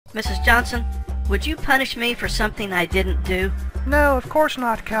Mrs. Johnson, would you punish me for something I didn't do? No, of course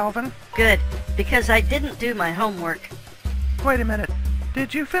not, Calvin. Good, because I didn't do my homework. Wait a minute.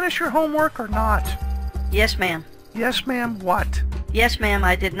 Did you finish your homework or not? Yes, ma'am. Yes, ma'am, what? Yes, ma'am,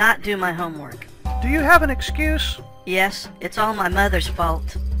 I did not do my homework. Do you have an excuse? Yes, it's all my mother's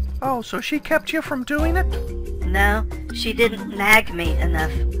fault. Oh, so she kept you from doing it? No, she didn't nag me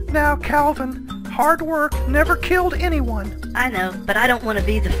enough. Now, Calvin, hard work never killed anyone. I know, but I don't want to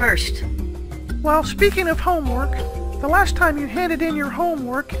be the first. Well, speaking of homework, the last time you handed in your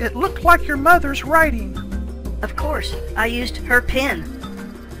homework, it looked like your mother's writing. Of course, I used her pen.